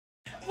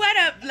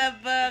up,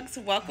 love bugs?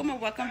 Welcome or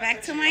welcome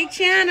back to my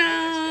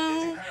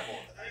channel.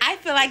 I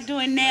feel like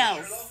doing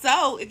nails,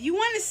 so if you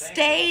want to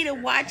stay to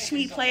watch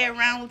me play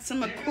around with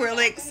some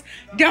acrylics,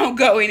 don't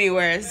go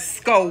anywhere.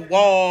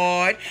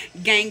 Squad,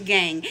 gang,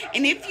 gang.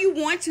 And if you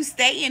want to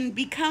stay and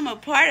become a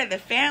part of the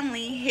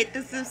family, hit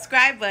the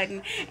subscribe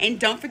button, and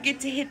don't forget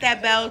to hit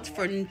that bell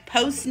for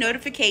post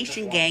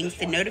notification gangs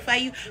to notify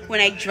you when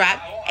I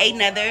drop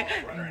another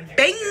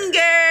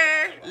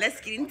banger. Let's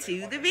get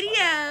into the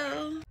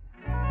video.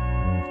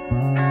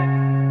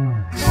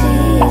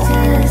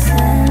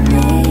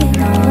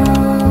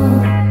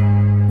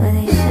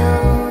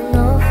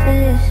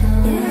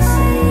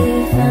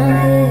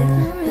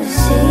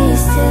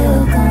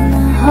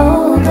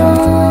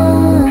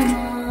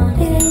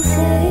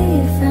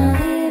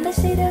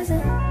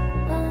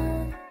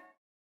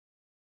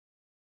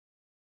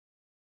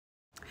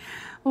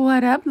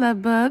 What up,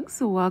 love bugs?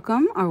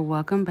 Welcome or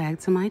welcome back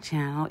to my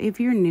channel. If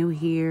you're new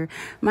here,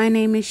 my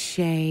name is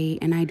Shay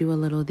and I do a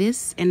little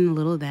this and a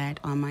little that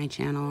on my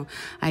channel.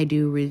 I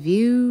do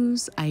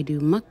reviews, I do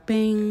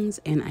mukbangs,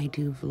 and I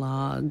do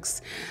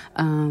vlogs.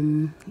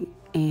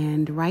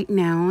 And right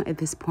now, at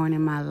this point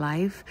in my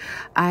life,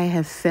 I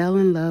have fell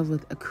in love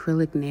with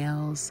acrylic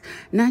nails.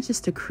 Not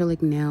just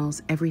acrylic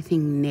nails,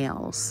 everything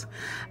nails.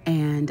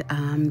 And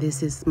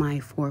this is my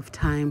fourth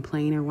time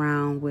playing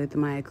around with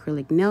my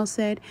acrylic nail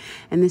set.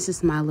 And this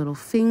is my little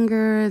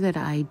finger that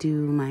I do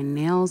my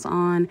nails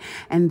on.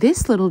 And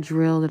this little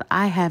drill that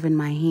I have in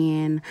my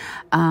hand,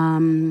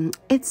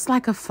 it's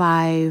like a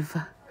 5.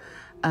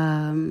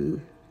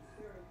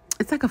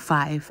 It's like a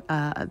 5,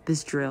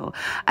 this drill.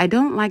 I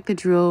don't like the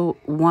drill,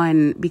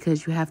 one,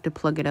 because you have to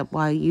plug it up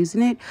while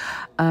using it.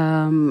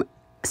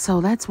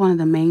 So that's one of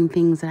the main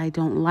things that I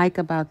don't like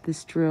about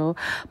this drill.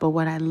 But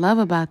what I love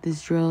about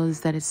this drill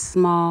is that it's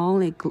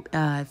small. It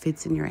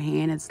fits in your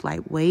hand. It's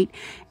lightweight.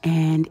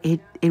 And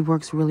it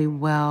works really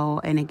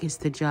well. And it gets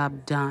the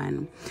job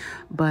done.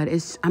 But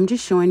I'm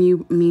just showing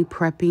you me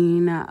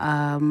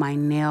prepping my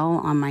nail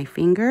on my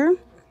finger.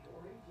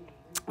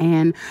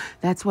 And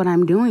that's what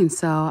I'm doing.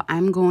 So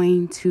I'm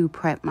going to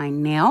prep my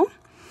nail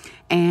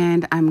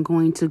and I'm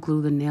going to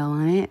glue the nail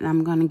on it. And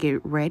I'm going to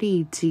get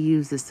ready to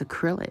use this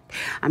acrylic.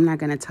 I'm not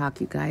going to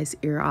talk you guys'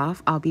 ear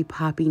off. I'll be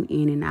popping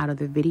in and out of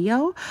the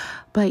video.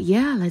 But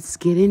yeah, let's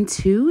get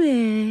into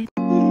it.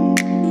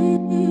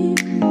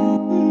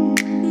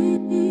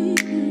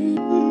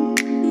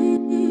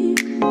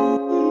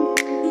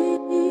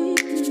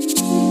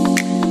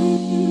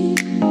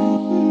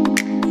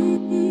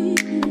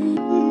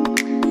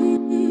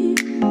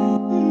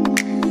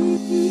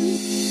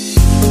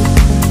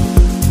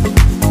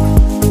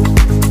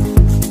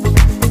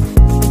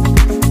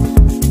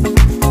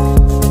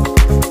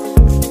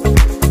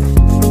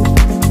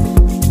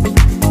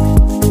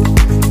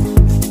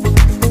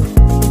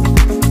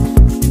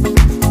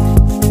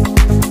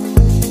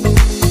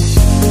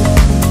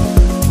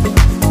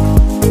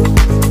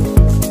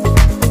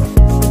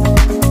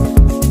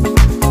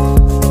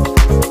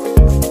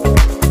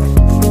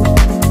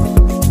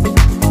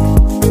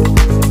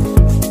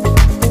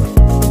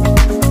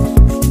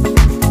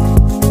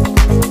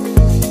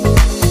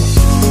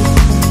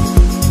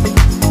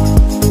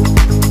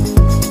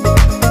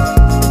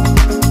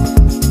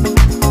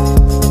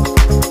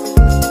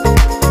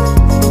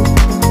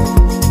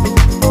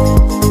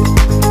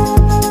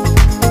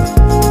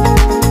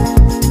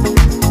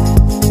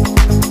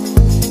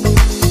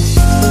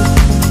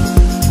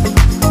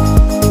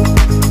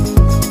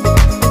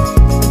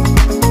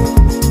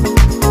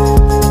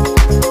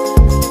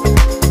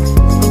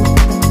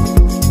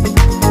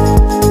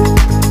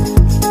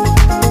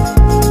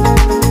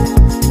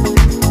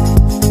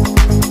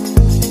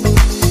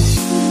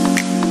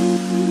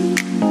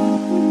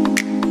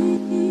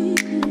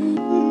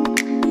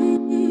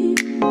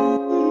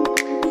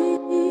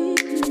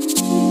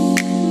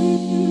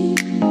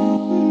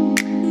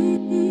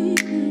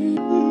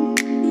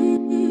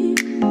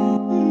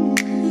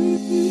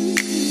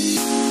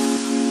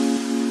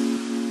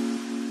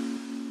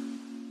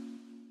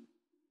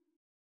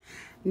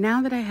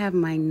 Now that I have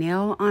my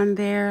nail on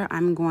there,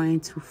 I'm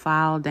going to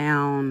file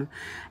down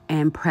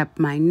and prep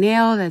my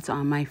nail that's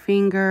on my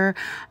finger.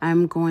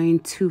 I'm going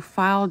to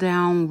file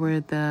down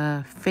where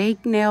the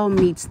fake nail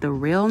meets the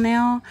real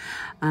nail,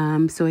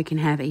 so it can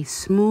have a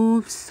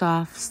smooth,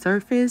 soft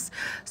surface.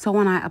 So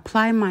when I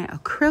apply my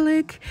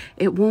acrylic,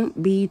 it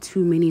won't be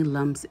too many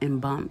lumps and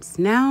bumps.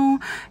 Now,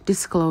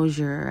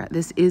 disclosure,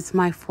 this is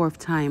my fourth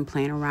time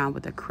playing around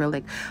with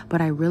acrylic,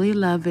 but I really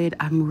love it.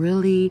 I'm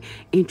really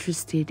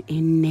interested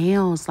in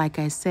nails. Like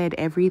I said,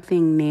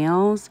 everything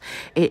nails.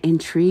 It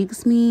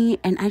intrigues me,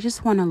 and I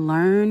just want to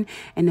learn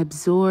and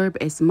absorb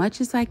as much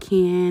as I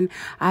can.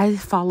 I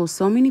follow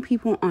so many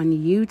people on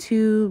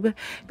YouTube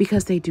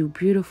because they do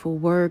beautiful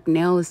work.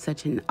 Nail is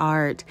such an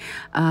art,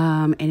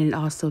 and it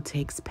also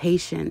takes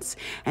patience,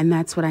 and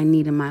that's what I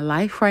need in my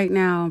life right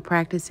now,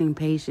 practicing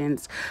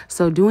patience.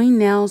 So doing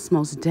nails,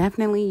 most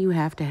definitely you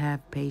have to have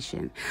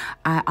patience.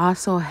 I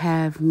also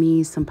have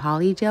me some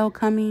polygel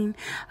coming,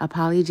 a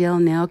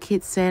polygel nail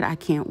kit set. I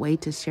can't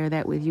wait to share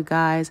that with you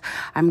guys.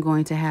 I'm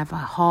going to have a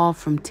haul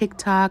from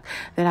TikTok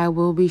that I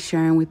will be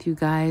sharing with you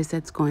guys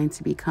that's going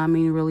to be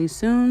coming really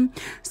soon.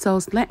 So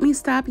let me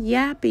stop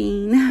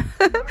yapping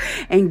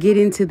and get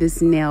into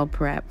this nail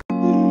prep.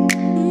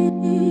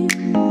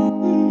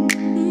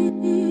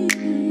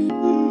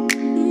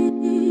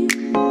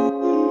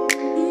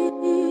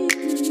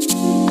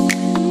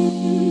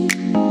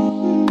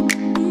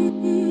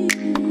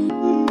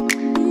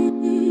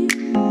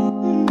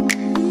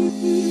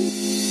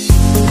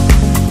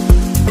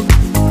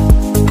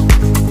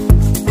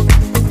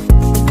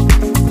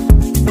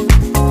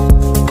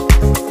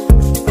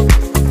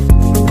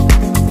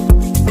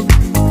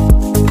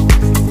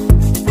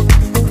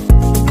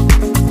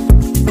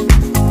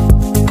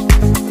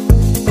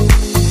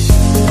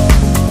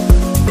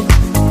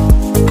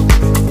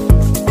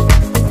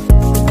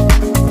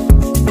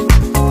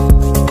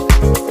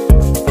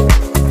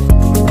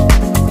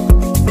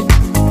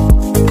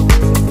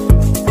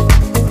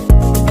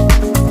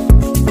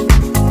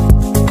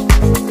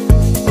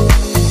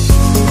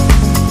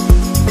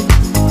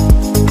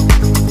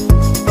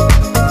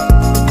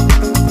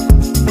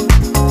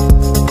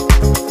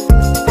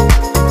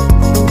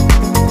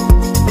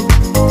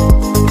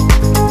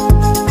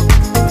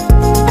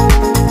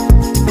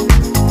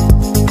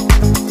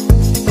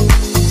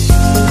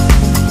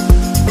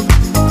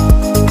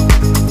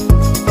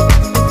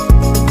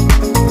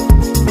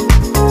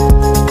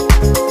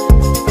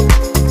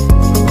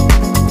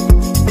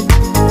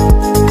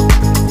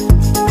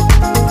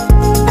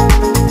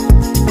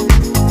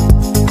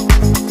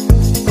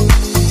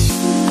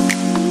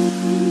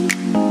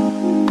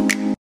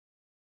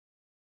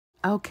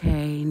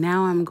 Okay,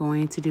 now I'm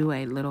going to do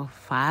a little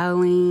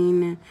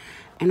filing,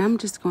 and I'm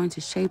just going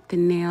to shape the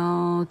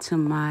nail to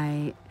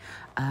my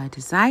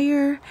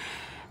desire.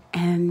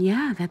 And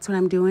yeah, that's what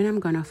I'm doing. I'm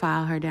going to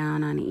file her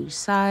down on each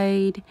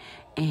side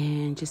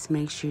and just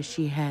make sure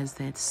she has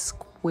that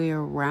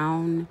square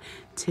round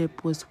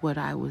tip was what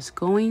I was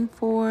going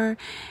for.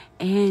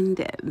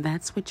 And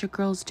that's what your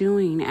girl's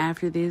doing.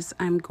 After this,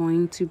 I'm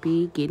going to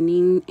be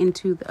getting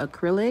into the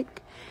acrylic.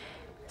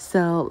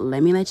 So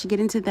let me let you get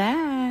into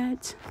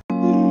that.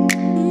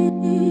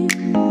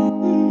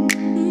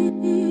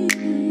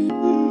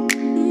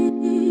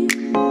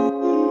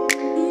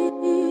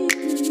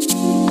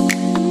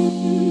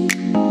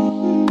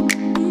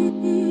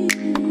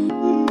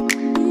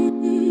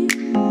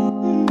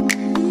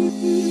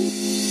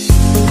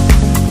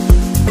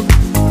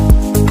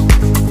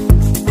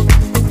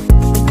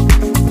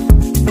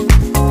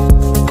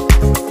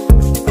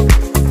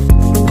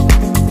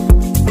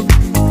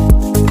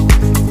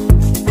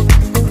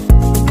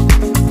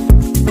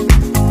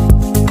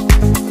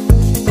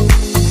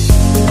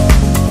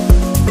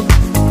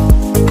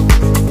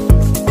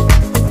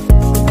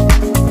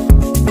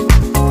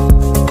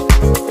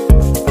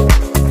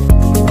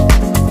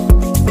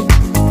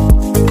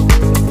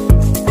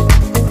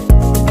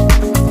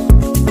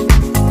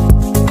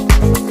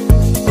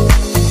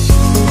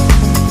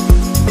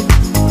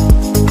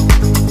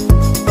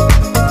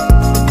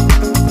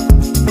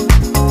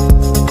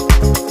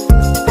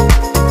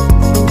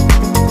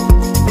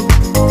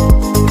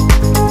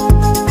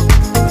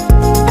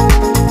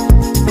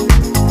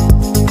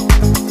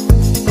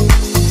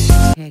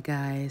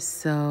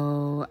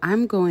 So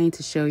I'm going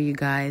to show you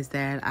guys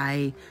that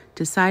I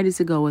decided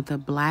to go with a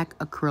black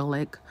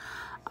acrylic.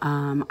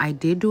 I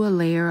did do a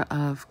layer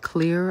of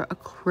clear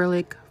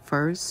acrylic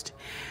first,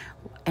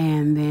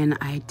 and then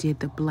I did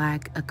the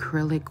black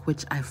acrylic,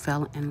 which I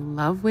fell in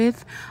love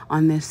with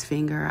on this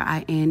finger.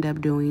 I end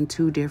up doing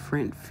 2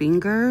 different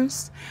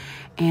fingers,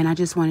 and I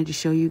just wanted to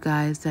show you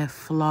guys that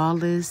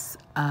flawless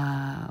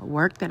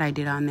work that I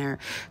did on there.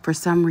 For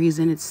some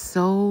reason, it's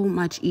so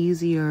much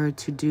easier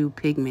to do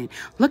pigment.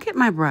 Look at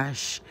my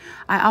brush.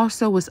 I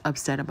also was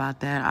upset about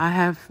that. I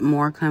have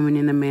more coming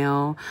in the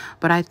mail,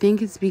 but I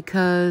think it's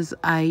because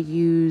I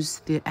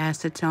use the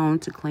acetone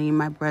to clean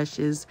my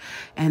brushes,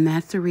 and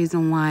that's the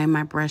reason why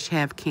my brush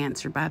have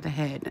cancer by the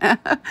head.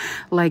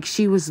 Like,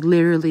 she was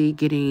literally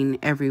getting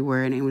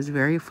everywhere, and it was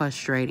very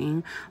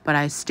frustrating, but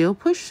I still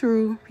pushed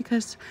through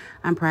because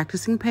I'm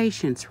practicing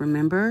patience,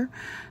 remember?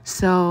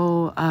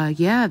 So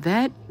yeah,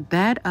 that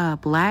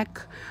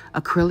black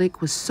acrylic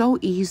was so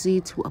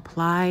easy to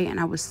apply, and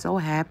I was so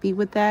happy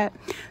with that.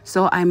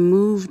 So I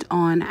moved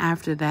on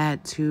after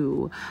that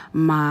to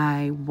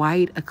my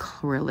white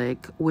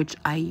acrylic, which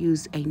I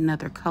used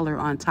another color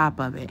on top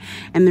of it.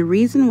 And the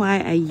reason why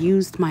I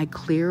used my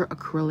clear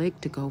acrylic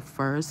to go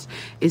first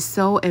is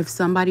so if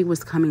somebody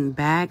was coming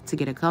back to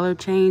get a color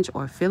change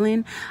or fill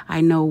in,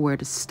 I know where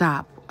to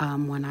stop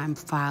when I'm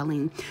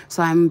filing.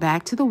 So I'm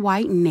back to the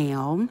white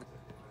nail.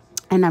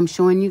 And I'm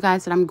showing you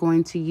guys that I'm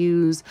going to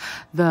use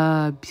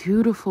the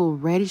beautiful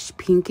reddish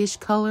pinkish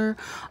color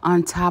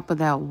on top of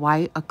that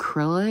white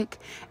acrylic.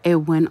 It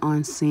went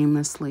on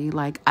seamlessly.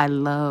 Like, I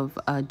love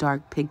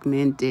dark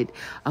pigmented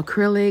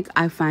acrylic.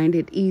 I find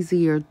it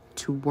easier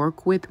to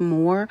work with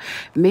more.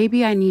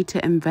 Maybe I need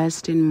to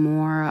invest in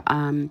more,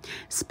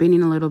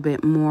 spending a little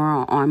bit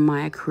more on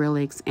my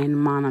acrylics and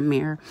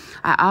monomer.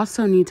 I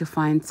also need to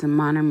find some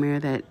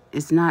monomer that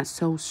is not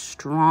so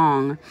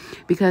strong,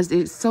 because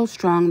it's so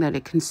strong that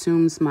it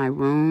consumes my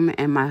room,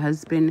 and my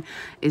husband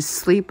is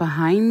asleep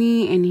behind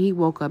me and he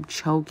woke up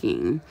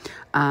choking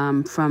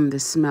from the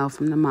smell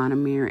from the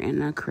monomer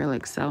and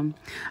acrylic. So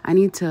I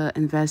need to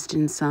invest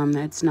in some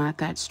that's not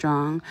that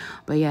strong.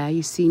 But yeah,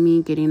 you see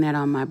me getting that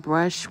on my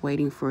brush,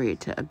 waiting for it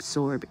to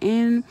absorb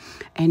in,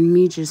 and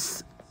me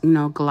just,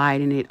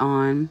 gliding it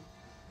on.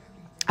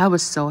 I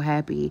was so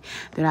happy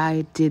that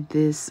I did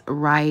this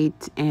right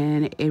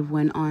and it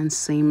went on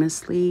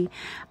seamlessly.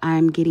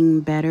 I'm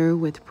getting better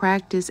with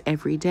practice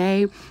every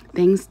day,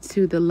 thanks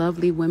to the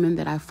lovely women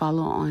that I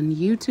follow on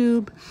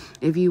YouTube.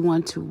 If you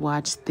want to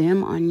watch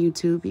them on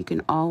YouTube, you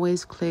can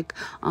always click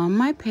on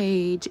my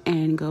page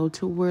and go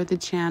to where the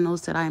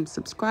channels that I'm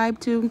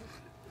subscribed to.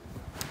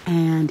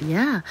 And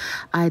yeah,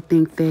 I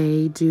think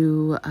they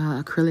do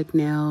acrylic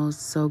nails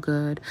so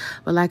good.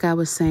 But like I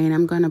was saying,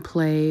 I'm going to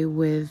play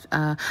with,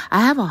 I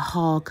have a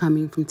haul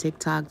coming from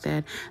TikTok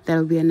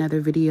that'll be another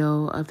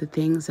video of the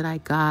things that I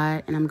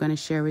got, and I'm going to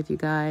share with you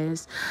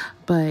guys.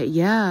 But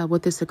yeah,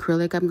 with this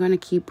acrylic, I'm going to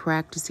keep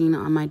practicing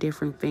on my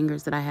different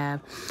fingers that I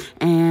have.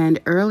 And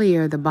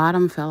earlier, the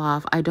bottom fell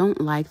off. I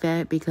don't like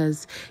that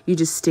because you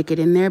just stick it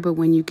in there. But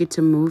when you get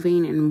to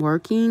moving and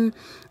working,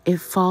 it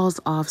falls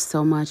off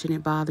so much and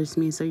it bothers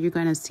me. So you're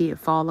going to see it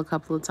fall a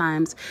couple of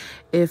times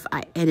if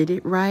I edit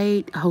it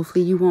right.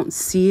 Hopefully you won't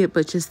see it,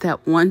 but just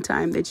that one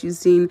time that you've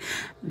seen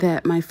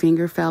that my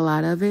finger fell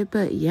out of it.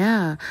 But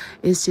yeah,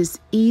 it's just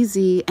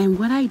easy. And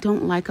what I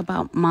don't like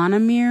about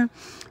monomer,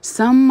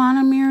 some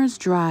monomers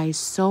dry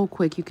so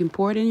quick. You can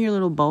pour it in your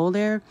little bowl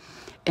there,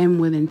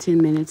 and within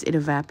 10 minutes it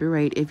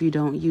evaporates if you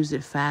don't use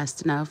it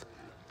fast enough.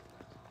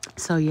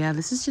 So yeah,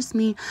 this is just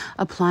me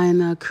applying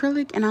the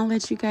acrylic, and I'll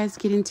let you guys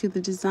get into the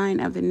design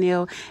of the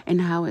nail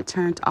and how it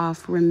turned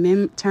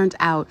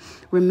out.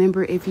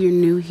 Remember, if you're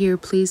new here,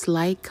 please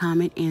like,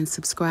 comment, and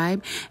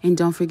subscribe. And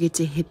don't forget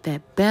to hit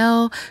that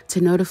bell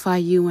to notify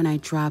you when I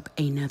drop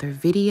another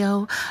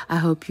video. I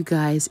hope you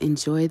guys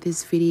enjoyed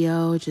this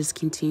video. Just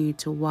continue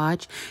to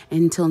watch.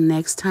 Until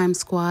next time,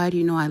 squad,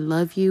 I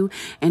love you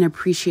and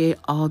appreciate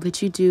all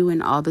that you do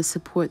and all the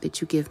support that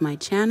you give my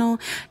channel,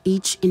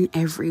 each and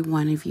every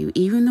one of you,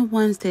 even the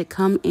ones that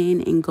come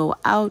in and go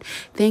out.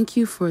 Thank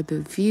you for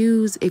the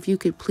views. If you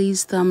could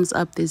please thumbs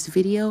up this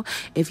video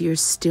if you're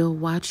still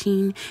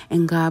watching,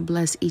 and God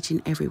bless each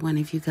and every one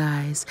of you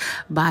guys.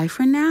 Bye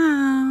for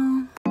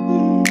now.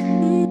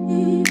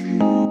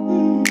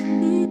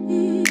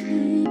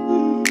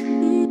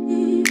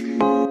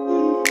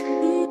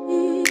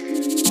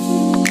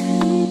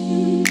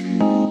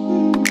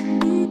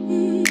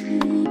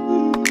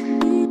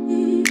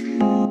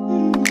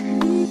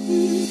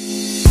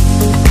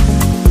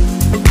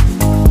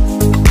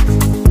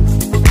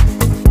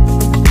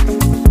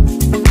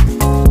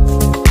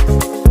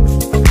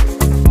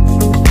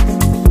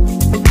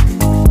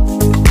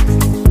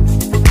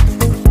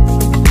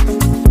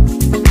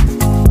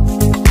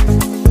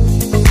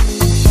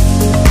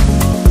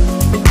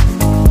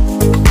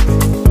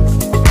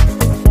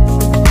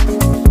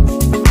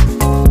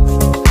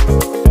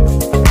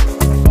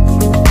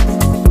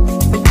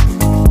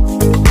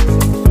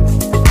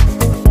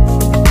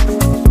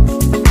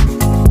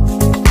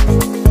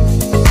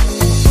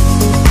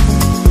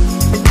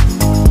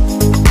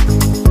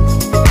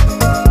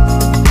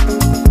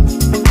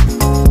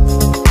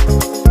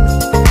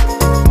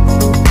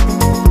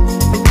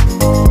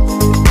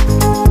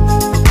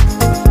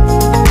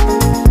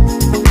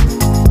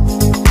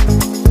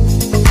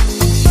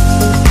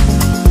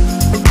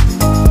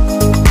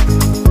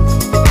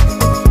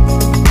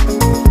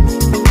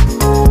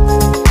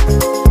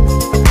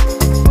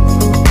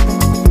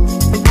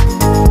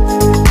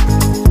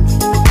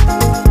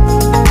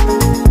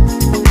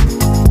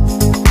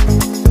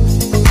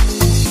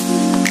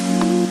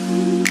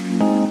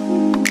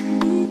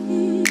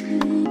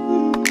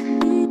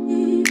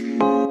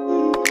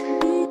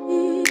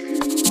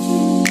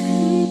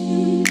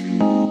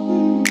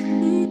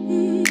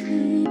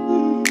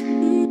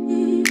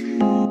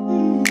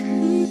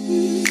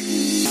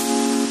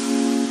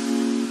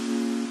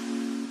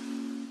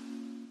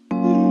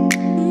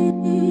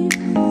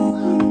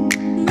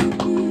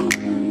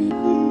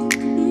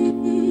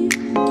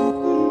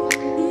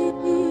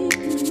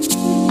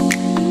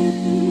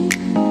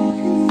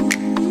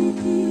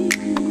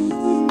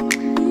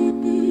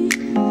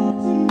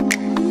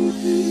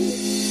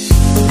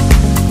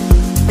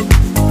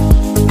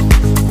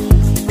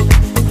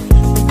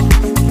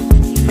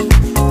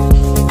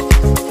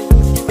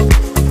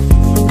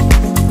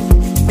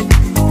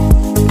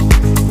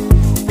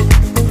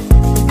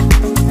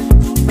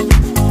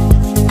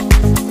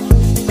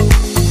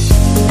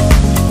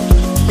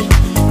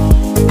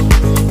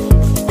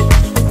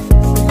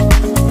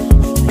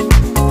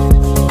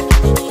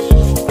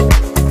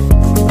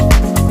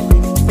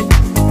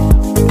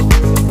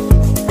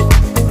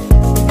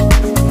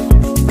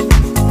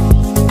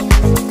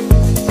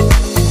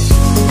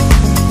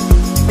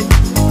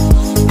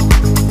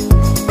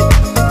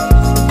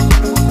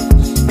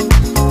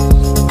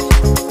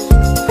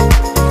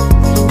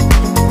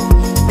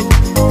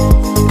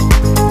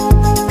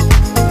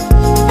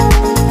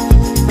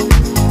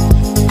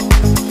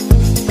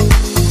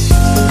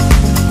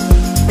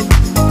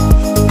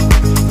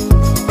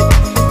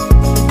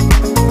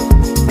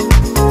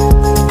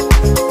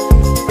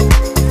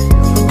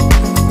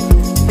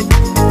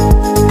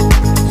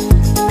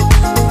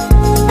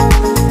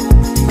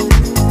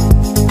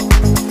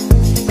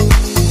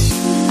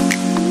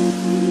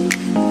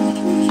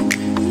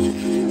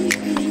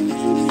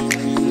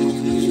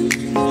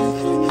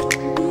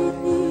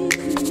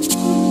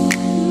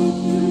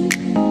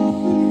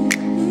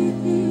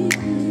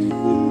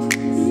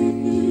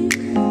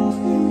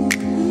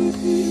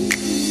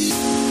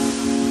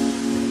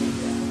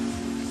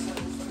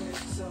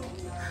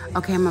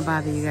 Okay, I'm gonna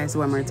bother you guys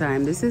one more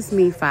time. This is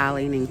me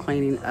filing and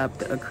cleaning up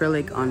the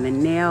acrylic on the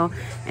nail,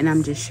 and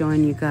I'm just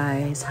showing you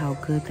guys how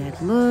good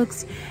that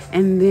looks.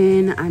 And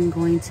then I'm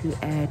going to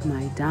add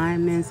my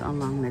diamonds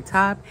along the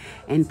top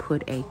and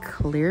put a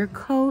clear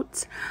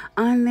coat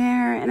on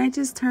there, and it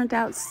just turned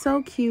out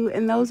so cute.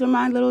 And those are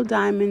my little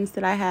diamonds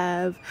that I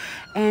have,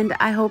 and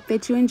I hope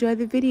that you enjoy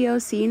the video.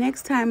 See you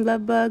next time,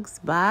 love bugs.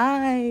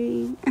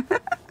 Bye.